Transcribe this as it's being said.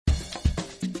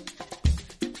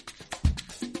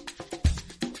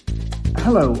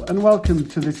Hello and welcome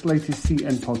to this latest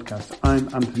CN podcast. I'm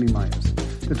Anthony Myers.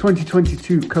 The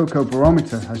 2022 Cocoa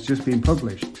Barometer has just been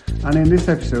published, and in this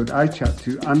episode I chat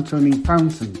to Anthony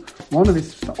Fountain, one of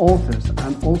its authors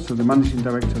and also the managing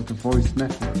director of the Voice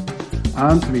Network.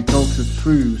 Anthony talks us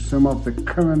through some of the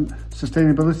current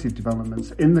sustainability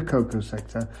developments in the cocoa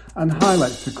sector and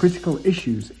highlights the critical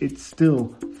issues it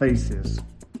still faces.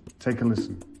 Take a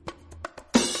listen.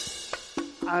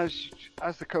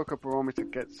 As the Cocoa Barometer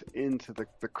gets into the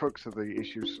crux of the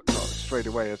issues straight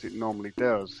away, as it normally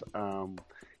does,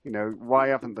 why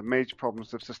haven't the major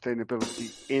problems of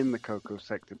sustainability in the cocoa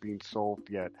sector been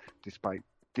solved yet, despite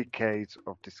decades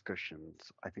of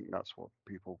discussions? I think that's what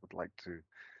people would like to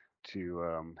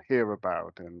hear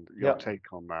about, and your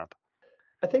take on that.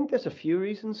 I think there's a few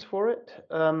reasons for it.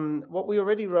 What we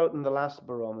already wrote in the last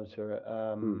barometer,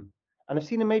 and I've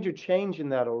seen a major change in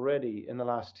that already in the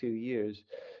last 2 years,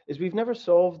 is we've never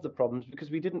solved the problems because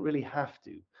we didn't really have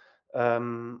to.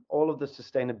 All of the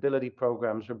sustainability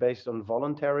programs were based on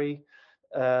voluntary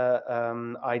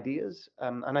ideas.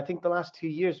 And I think the last 2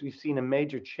 years, we've seen a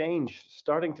major change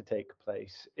starting to take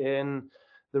place in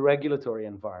the regulatory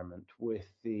environment,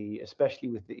 especially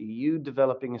with the EU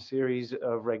developing a series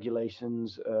of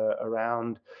regulations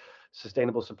around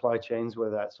sustainable supply chains,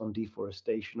 whether that's on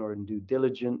deforestation or in due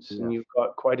diligence. And you've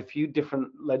got quite a few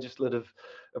different legislative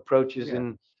approaches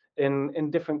in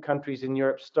different countries in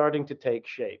Europe starting to take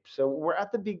shape. So we're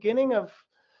at the beginning of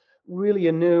really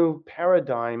a new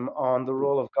paradigm on the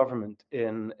role of government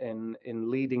in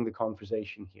leading the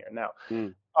conversation here. Now,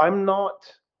 I'm not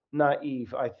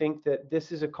naive. I think that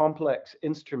this is a complex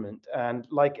instrument, and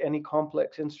like any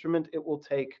complex instrument, it will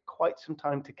take quite some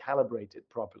time to calibrate it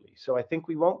properly. So I think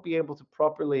we won't be able to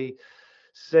properly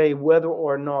say whether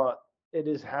or not it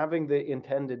is having the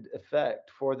intended effect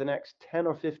for the next 10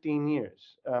 or 15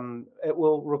 years. It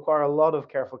will require a lot of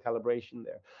careful calibration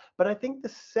there. But I think the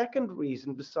second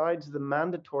reason, besides the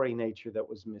mandatory nature that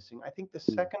was missing, I think the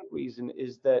second reason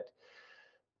is that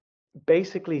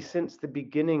basically since the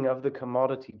beginning of the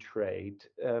commodity trade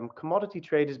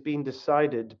has been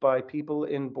decided by people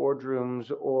in boardrooms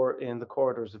or in the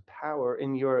corridors of power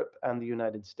in Europe and the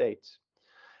United States.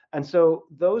 And so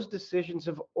those decisions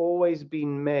have always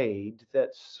been made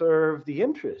that serve the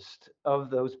interest of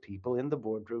those people in the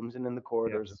boardrooms and in the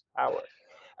corridors of power.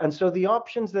 And so the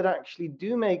options that actually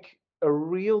do make a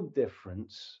real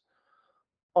difference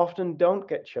often don't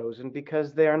get chosen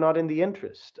because they are not in the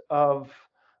interest of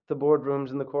the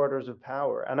boardrooms and the corridors of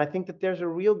power. And I think that there's a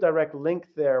real direct link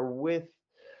there with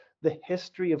the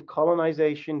history of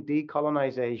colonization,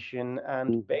 decolonization,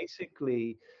 and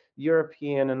basically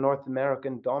European and North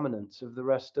American dominance of the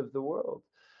rest of the world.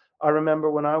 I remember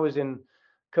when I was in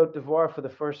Côte d'Ivoire for the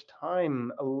first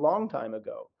time a long time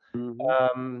ago,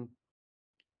 the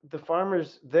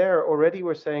farmers there already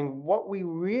were saying, what we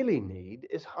really need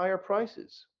is higher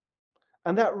prices.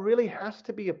 And that really has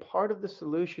to be a part of the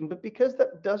solution. But because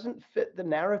that doesn't fit the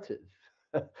narrative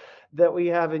that we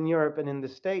have in Europe and in the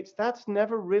States, that's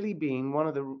never really been one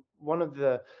of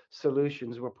the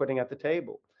solutions we're putting at the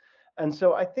table. And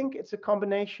so I think it's a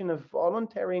combination of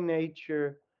voluntary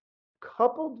nature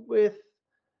coupled with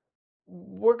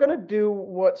we're going to do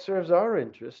what serves our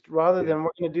interest rather than we're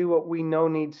going to do what we know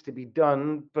needs to be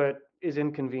done but is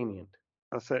inconvenient.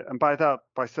 That's it. And by that,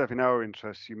 by serving our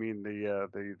interests, you mean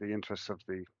the interests of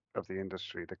the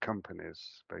industry, the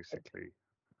companies, basically.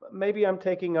 Maybe I'm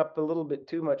taking up a little bit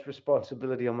too much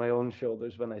responsibility on my own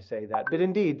shoulders when I say that, but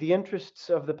indeed, the interests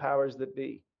of the powers that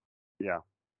be. Yeah,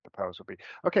 the powers that be.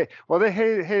 Okay. Well,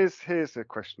 here's a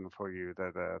question for you.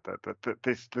 The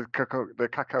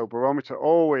Cacao Barometer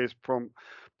always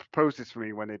proposes for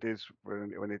me when it is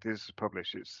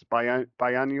published. It's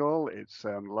biannual. It's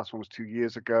the last one was 2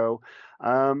 years ago.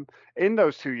 In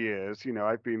those 2 years,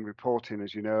 I've been reporting,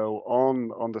 as you know,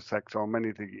 on the sector, on many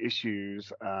of the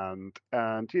issues, and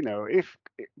if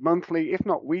monthly, if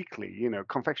not weekly,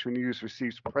 Confectionery News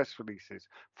receives press releases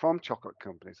from chocolate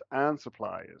companies and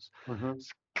suppliers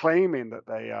claiming that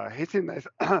they are hitting their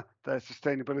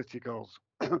sustainability goals.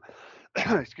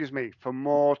 Excuse me, for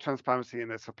more transparency in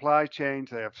their supply chains.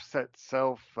 They have set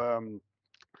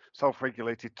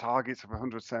self-regulated targets of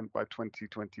 100% by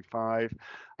 2025.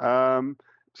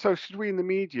 So should we in the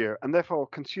media and therefore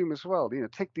consumers as well,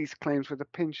 take these claims with a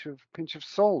pinch of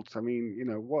salt? I mean,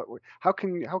 how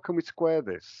can we square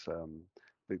this,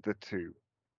 the two?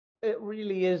 It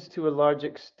really is, to a large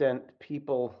extent,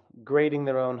 people grading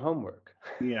their own homework.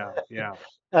 Yeah.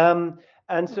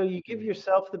 And so you give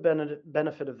yourself the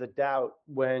benefit of the doubt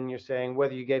when you're saying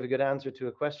whether you gave a good answer to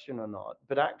a question or not.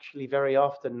 But actually, very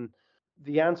often,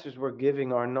 the answers we're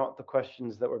giving are not the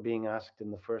questions that were being asked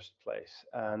in the first place.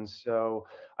 And so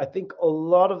I think a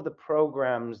lot of the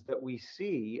programs that we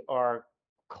see are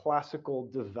classical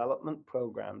development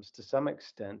programs to some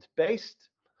extent, based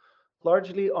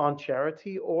largely on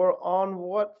charity or on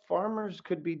what farmers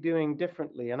could be doing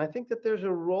differently. And I think that there's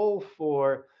a role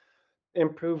for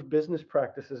improved business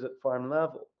practices at farm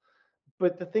level.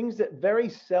 But the things that very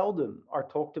seldom are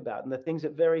talked about and the things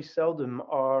that very seldom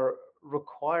are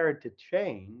required to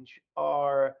change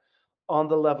are on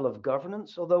the level of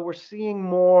governance, although we're seeing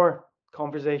more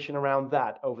conversation around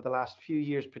that over the last few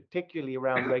years, particularly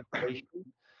around regulation.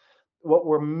 What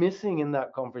we're missing in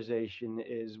that conversation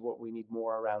is what we need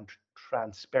more around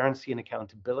transparency and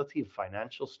accountability of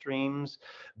financial streams,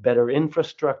 better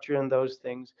infrastructure and those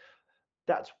things.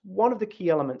 That's one of the key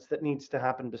elements that needs to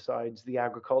happen besides the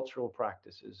agricultural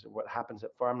practices, what happens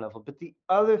at farm level. But the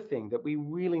other thing that we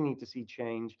really need to see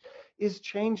change is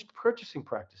changed purchasing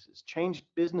practices, changed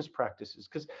business practices.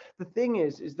 Because the thing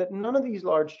is that none of these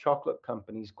large chocolate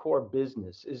companies' core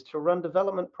business is to run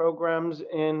development programs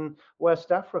in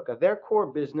West Africa. Their core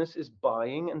business is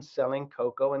buying and selling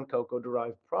cocoa and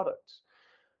cocoa-derived products.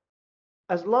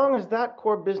 As long as that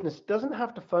core business doesn't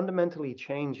have to fundamentally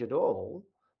change at all,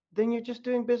 then you're just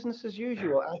doing business as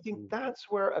usual. I think that's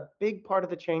where a big part of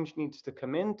the change needs to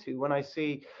come into. When I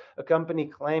see a company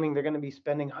claiming they're going to be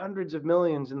spending hundreds of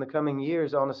millions in the coming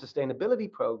years on a sustainability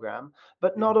program,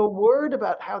 but not a word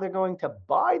about how they're going to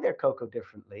buy their cocoa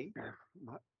differently,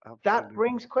 that Absolutely.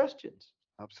 brings questions.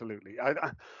 Absolutely.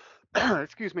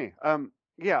 Excuse me.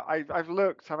 Yeah, I've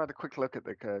looked. I've had a quick look at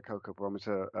the cocoa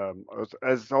barometer.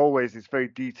 As always, it's very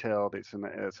detailed. It's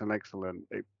an excellent.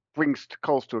 It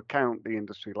calls to account the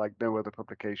industry like no other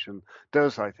publication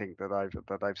does. I think that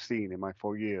I've seen in my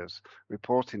 4 years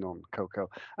reporting on cocoa.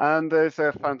 And there's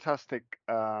a fantastic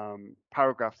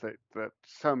paragraph that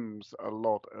sums a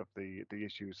lot of the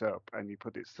issues up, and you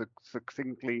put it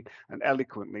succinctly and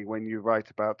eloquently when you write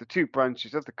about the two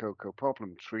branches of the cocoa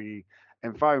problem tree: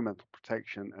 environmental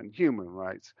protection and human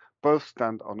rights, both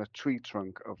stand on a tree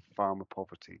trunk of farmer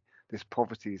poverty. This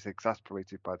poverty is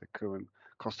exacerbated by the current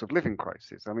cost of living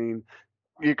crisis. I mean,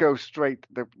 you go straight,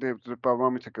 the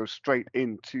barometer goes straight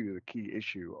into the key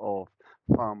issue of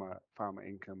farmer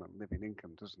income and living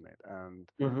income, doesn't it?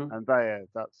 Hmm. And there,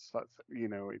 that's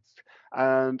it's,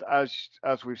 and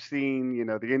as we've seen,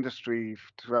 the industry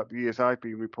throughout the years I've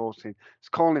been reporting, it's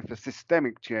calling for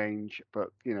systemic change, but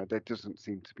there doesn't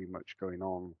seem to be much going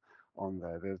on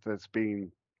there. There's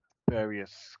been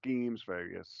various schemes,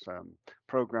 various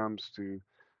programs to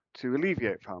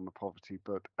alleviate farmer poverty.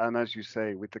 And as you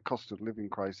say, with the cost of living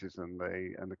crisis and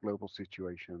the global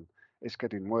situation, it's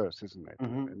getting worse, isn't it?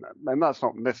 Hmm. And that's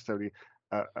not necessarily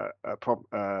the fault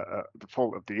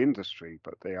of the industry,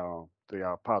 but they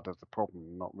are part of the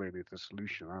problem, not really the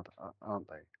solution, aren't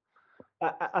they?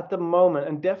 At the moment,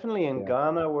 and definitely in Yeah.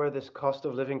 Ghana, where this cost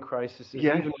of living crisis is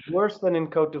Yes. even worse than in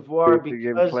Cote d'Ivoire The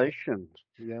because inflation.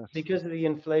 Yes. because of the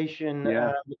inflation Yeah.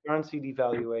 and the currency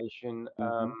devaluation.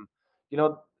 Hmm. You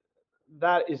know,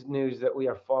 that is news that we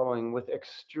are following with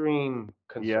extreme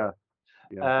concern. Yeah.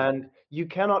 Yes. And you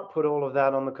cannot put all of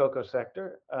that on the cocoa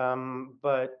sector,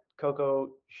 but cocoa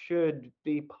should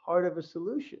be part of a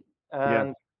solution.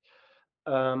 Yeah.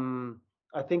 And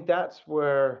I think that's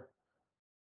where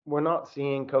we're not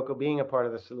seeing cocoa being a part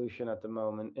of the solution at the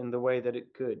moment in the way that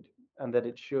it could and that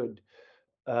it should.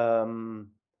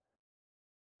 Um,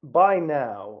 by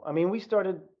now, I mean, we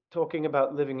started talking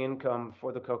about living income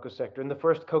for the cocoa sector in the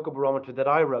first cocoa barometer that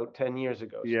I wrote 10 years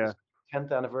ago. So Yeah. this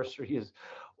 10th anniversary as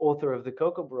author of the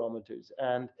cocoa barometers.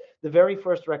 And the very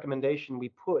first recommendation we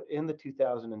put in the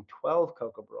 2012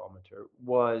 cocoa barometer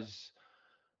was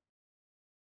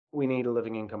we need a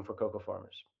living income for cocoa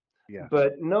farmers. Yes.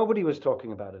 But nobody was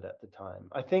talking about it at the time.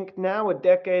 I think now, a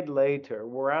decade later,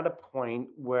 we're at a point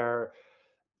where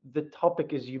the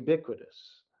topic is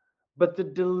ubiquitous, but the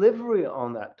delivery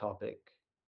on that topic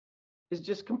is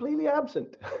just completely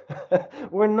absent.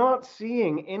 We're not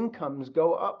seeing incomes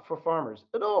go up for farmers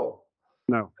at all.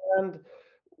 No. And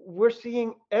we're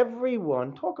seeing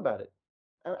everyone talk about it.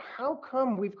 And how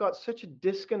come we've got such a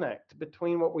disconnect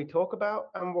between what we talk about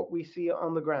and what we see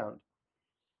on the ground?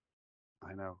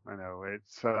 I know, I know.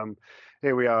 It's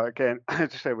here we are again. To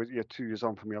say you're 2 years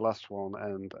on from your last one,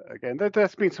 and again,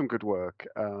 there's been some good work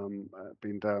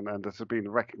been done, and there's been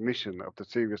a recognition of the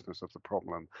seriousness of the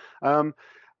problem. Um,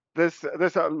 there's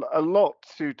a lot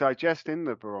to digest in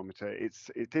the barometer.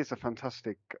 It is a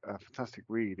fantastic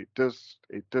read. It does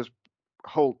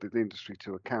hold the industry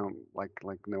to account like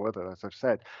no other, as I've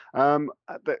said. I'm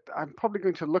probably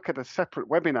going to look at a separate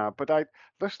webinar, but I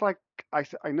just like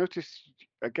I noticed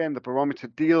again, the barometer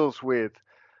deals with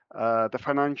the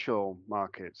financial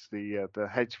markets, the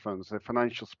hedge funds, the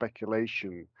financial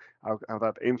speculation, how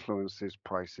that influences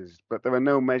prices. But there are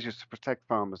no measures to protect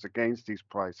farmers against these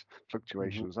price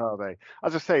Mhm. fluctuations, are they?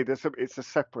 As I say, it's a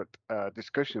separate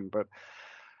discussion. But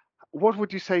what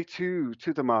would you say to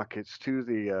the markets, to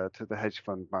the hedge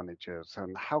fund managers,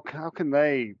 and how can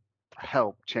they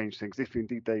help change things if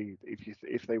indeed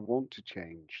if they want to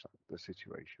change the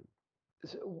situation?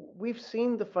 We've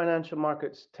seen the financial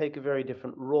markets take a very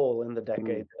different role in the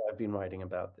Mm, decade that I've been writing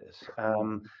about this.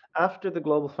 mm, After the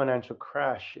global financial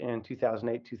crash in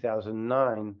 2008,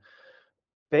 2009,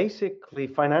 basically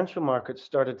financial markets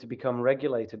started to become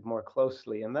regulated more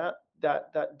closely, and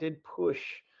that did push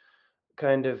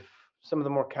kind of some of the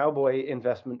more cowboy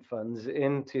investment funds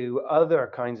into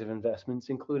other kinds of investments,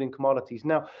 including commodities.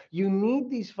 Now, you need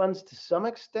these funds to some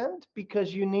extent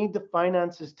because you need the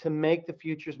finances to make the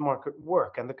futures market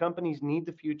work. And the companies need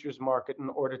the futures market in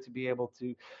order to be able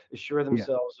to assure yeah,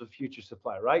 themselves of future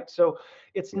supply, right? So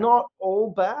it's yeah. not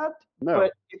all bad,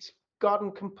 but No. it's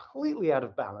gotten completely out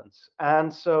of balance.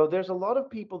 And so there's a lot of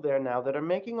people there now that are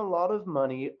making a lot of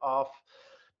money off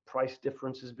price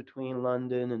differences between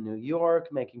London and New York,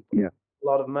 making Yeah. a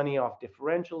lot of money off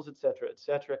differentials, et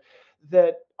cetera,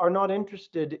 that are not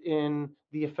interested in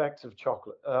the effects of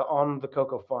chocolate on the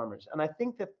cocoa farmers. And I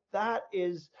think that that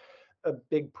is a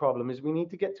big problem. Is we need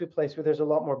to get to a place where there's a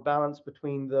lot more balance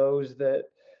between those that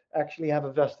actually have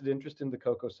a vested interest in the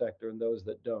cocoa sector and those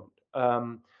that don't.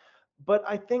 But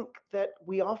I think that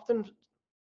we often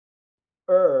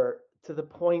err to the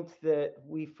point that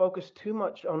we focus too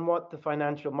much on what the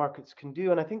financial markets can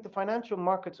do. And I think the financial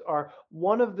markets are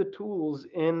one of the tools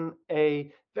in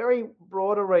a very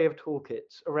broad array of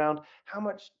toolkits around how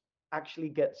much actually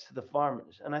gets to the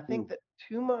farmers. And I Mm, think that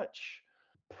too much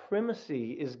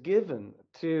primacy is given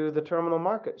to the terminal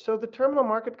market. So the terminal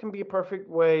market can be a perfect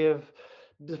way of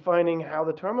defining how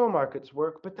the terminal markets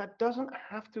work, but that doesn't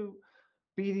have to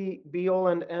be the be all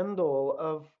and end all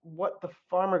of what the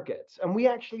farmer gets. And we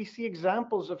actually see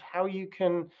examples of how you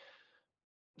can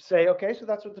say, okay, so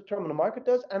that's what the terminal market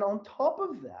does. And on top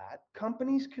of that,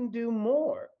 companies can do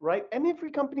more, right? And every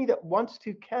company that wants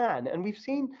to can. And we've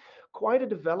seen quite a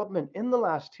development in the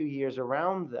last 2 years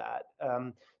around that,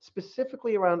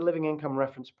 specifically around living income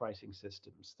reference pricing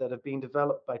systems that have been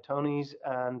developed by Tony's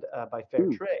and by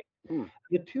mm, Fairtrade. mm.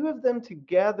 The two of them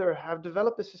together have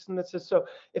developed a system that says, so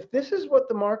if this is what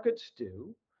the markets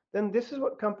do, then this is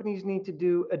what companies need to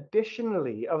do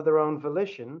additionally of their own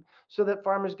volition so that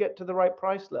farmers get to the right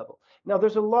price level. Now,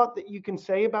 there's a lot that you can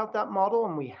say about that model,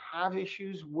 and we have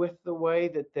issues with the way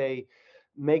that they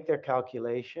make their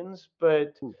calculations.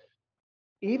 But Mm.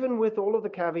 even with all of the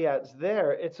caveats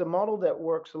there, it's a model that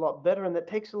works a lot better and that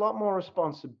takes a lot more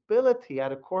responsibility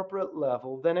at a corporate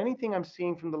level than anything I'm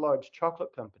seeing from the large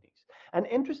chocolate companies. And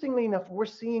interestingly enough, we're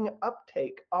seeing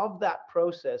uptake of that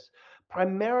process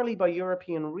primarily by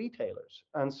European retailers.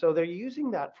 And so they're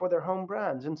using that for their home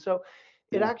brands. And so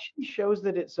it Yeah. actually shows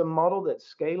that it's a model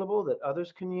that's scalable, that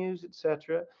others can use,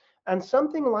 etc. And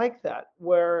something like that,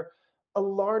 where a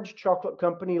large chocolate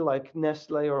company like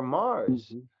Nestle or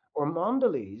Mars Mhm. or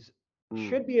Mondelez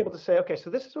Mm. should be able to say, okay, so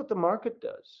this is what the market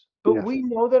does. But Yes. we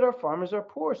know that our farmers are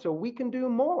poor, so we can do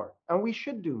more and we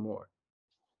should do more.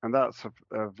 And that's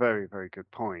a very, very good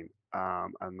point.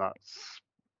 And that's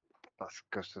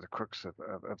goes to the crux of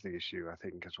the issue, I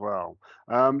think, as well.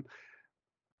 Um,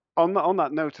 on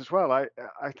that note as well, I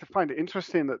find it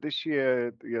interesting that this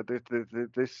year,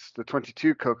 the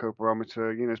 22 cocoa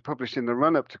barometer, is published in the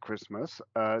run up to Christmas.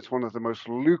 It's one of the most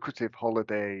lucrative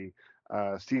holiday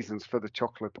seasons for the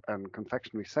chocolate and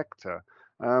confectionery sector.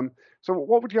 So,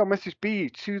 what would your message be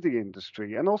to the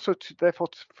industry, and also therefore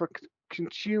for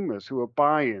consumers who are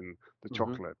buying the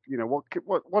Hmm. chocolate?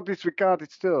 What is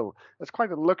regarded still as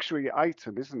quite a luxury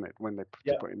item, isn't it, when they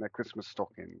to Yeah. put in their Christmas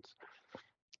stockings?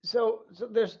 So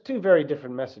there's two very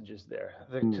different messages there,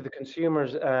 to Mm, the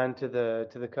consumers and to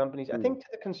the companies. I mm, think to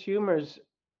the consumers,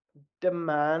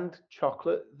 demand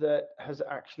chocolate that has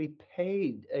actually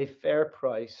paid a fair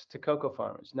price to cocoa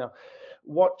farmers. Now,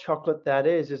 what chocolate that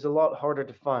is a lot harder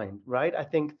to find, right? I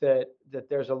think that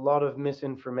there's a lot of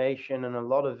misinformation and a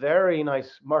lot of very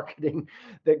nice marketing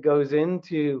that goes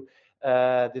into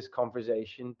this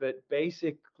conversation. But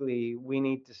basically, we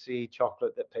need to see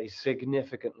chocolate that pays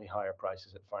significantly higher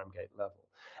prices at farm gate level.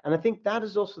 And I think that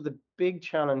is also the big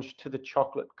challenge to the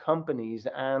chocolate companies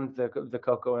and the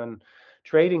cocoa and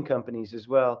trading companies as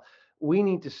well. We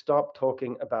need to stop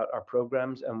talking about our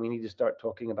programs and we need to start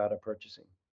talking about our purchasing.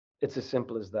 It's as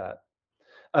simple as that.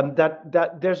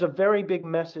 that there's a very big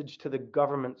message to the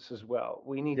governments as well.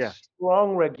 We need Yeah.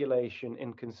 strong regulation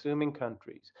in consuming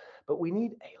countries, but we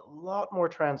need a lot more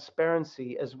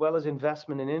transparency as well as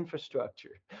investment in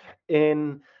infrastructure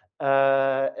in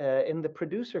in the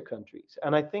producer countries.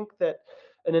 And I think that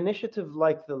an initiative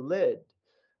like the lid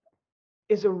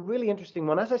is a really interesting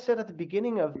one. As I said at the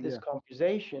beginning of this Yeah.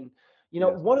 conversation,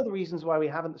 Yes. one of the reasons why we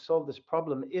haven't solved this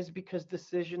problem is because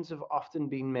decisions have often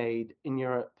been made in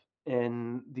Europe,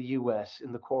 in the US,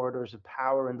 in the corridors of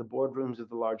power, in the boardrooms of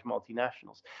the large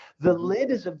multinationals. The Hmm.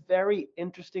 lid is a very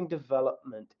interesting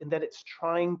development in that it's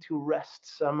trying to wrest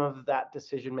some of that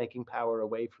decision-making power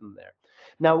away from there.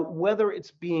 Now, whether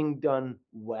it's being done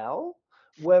well,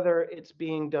 whether it's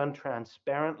being done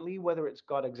transparently, whether it's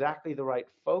got exactly the right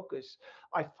focus,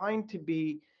 I find to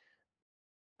be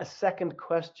a second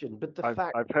question. But the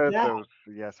fact I've heard that those.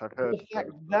 Yes, I've heard those the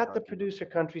arguments. producer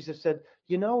countries have said,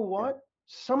 you know Yeah. what?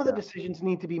 Some of the Yeah. decisions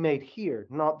need to be made here,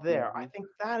 not there. I Hmm. think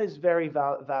that is very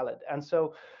valid. And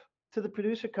so, to the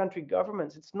producer country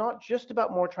governments, it's not just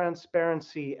about more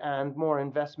transparency and more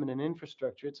investment in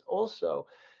infrastructure. It's also,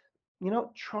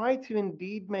 try to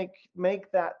indeed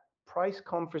make that price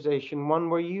conversation one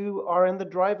where you are in the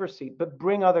driver's seat, but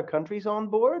bring other countries on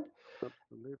board,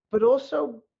 Absolutely. but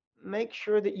also make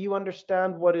sure that you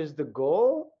understand what is the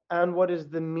goal and what is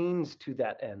the means to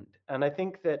that end. And I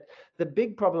think that the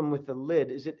big problem with the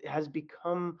lid is it has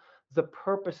become the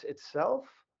purpose itself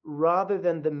rather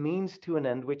than the means to an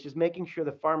end, which is making sure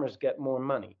the farmers get more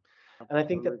money. And I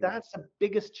think that Absolutely. that's the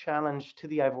biggest challenge to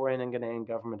the Ivorian and Ghanaian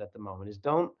government at the moment is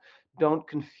don't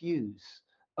confuse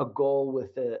a goal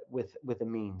with a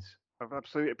means.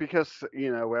 Absolutely, because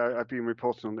where I've been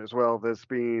reporting on it as well. There's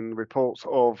been reports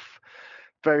of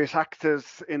various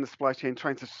actors in the supply chain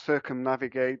trying to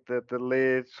circumnavigate the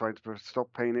lid, trying to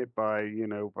stop paying it by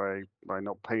by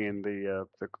not paying the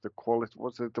quality.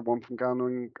 What's it? The one from Ghana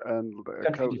and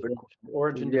Country differential,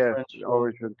 origin yeah, differential.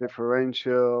 origin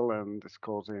differential, and it's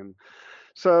causing.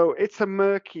 So it's a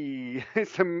murky,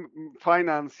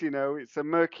 finance. It's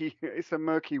a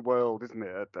murky world, isn't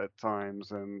it? At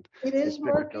times, and It it's is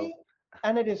difficult. murky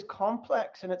and it is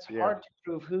complex and it's Yeah. hard to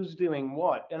prove who's doing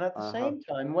what. And at the Uh-huh. same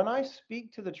time, when I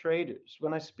speak to the traders,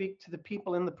 when I speak to the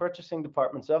people in the purchasing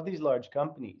departments of these large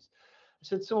companies, I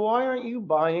said, so why aren't you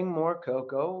buying more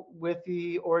cocoa with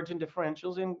the origin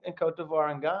differentials in Cote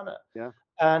d'Ivoire and Ghana? Yeah.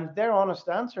 And their honest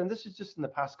answer, and this is just in the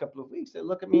past couple of weeks, they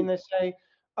look at me and they say,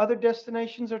 other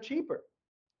destinations are cheaper.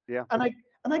 Yeah. And I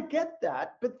get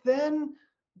that, but then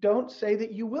don't say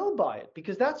that you will buy it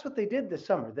because that's what they did this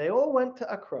summer. They all went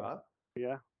to Accra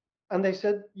Yeah. and they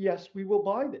said, yes, we will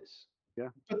buy this. Yeah.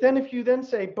 But then if you then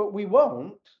say, but we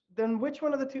won't, then which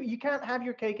one of the two? You can't have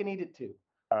your cake and eat it too.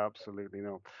 Absolutely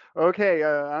no. Okay,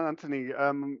 Anthony,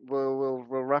 we'll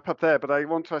wrap up there, but I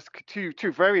want to ask two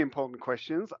very important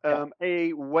questions. Yeah.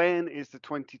 When is the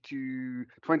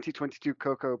 2022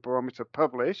 Cocoa Barometer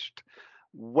published?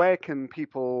 Where can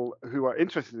people who are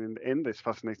interested in this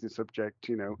fascinating subject,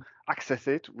 access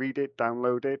it, read it,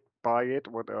 download it, buy it,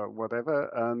 whatever,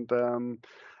 and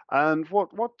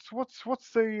what's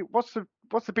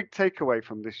the big takeaway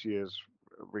from this year's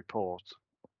report?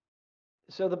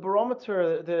 So the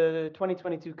barometer, the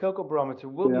 2022 Cocoa Barometer,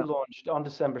 will be Yeah. launched on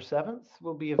December 7th.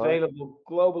 Will be Right. available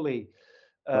globally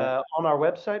Right. on our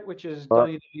website, which is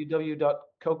Right.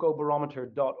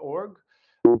 www.cocoabarometer.org.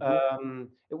 Mhm.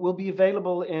 It will be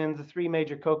available in the three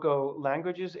major cocoa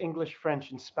languages, English,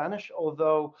 French, and Spanish,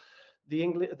 although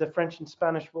the French and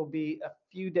Spanish will be a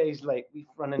few days late. We've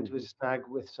run into a snag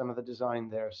with some of the design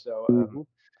there. So, Mhm.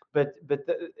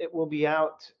 it will be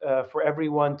out for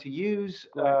everyone to use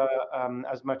Great.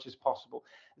 as much as possible.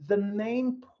 The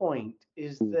main point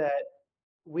is that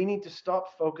we need to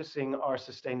stop focusing our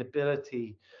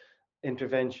sustainability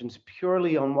interventions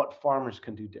purely on what farmers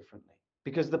can do differently.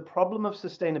 Because the problem of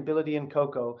sustainability in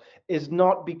cocoa is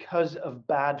not because of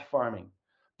bad farming.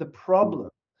 The problem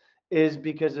is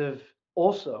because of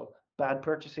also bad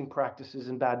purchasing practices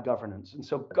and bad governance. And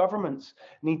so governments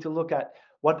need to look at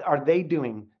what are they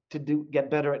doing to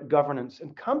get better at governance.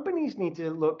 And companies need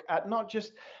to look at not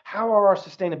just how are our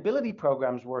sustainability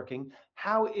programs working,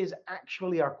 how is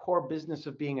actually our core business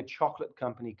of being a chocolate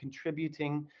company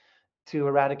contributing to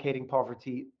eradicating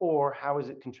poverty, or how is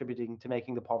it contributing to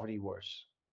making the poverty worse?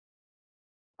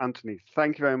 Anthony,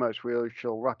 thank you very much. We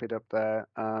shall wrap it up there,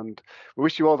 and we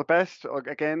wish you all the best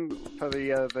again for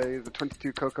the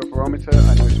 22 Cocoa Barometer.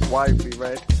 I know it's widely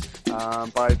read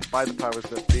by the powers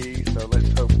that be. So let's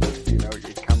hope that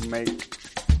it can make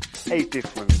a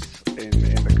difference in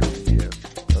the coming years.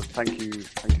 So thank you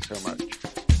so much.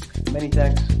 Many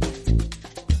thanks.